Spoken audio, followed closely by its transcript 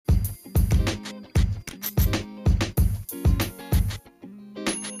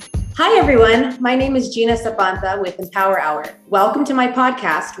Hi, everyone. My name is Gina Zapanta with Empower Hour. Welcome to my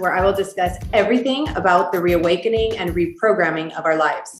podcast where I will discuss everything about the reawakening and reprogramming of our lives.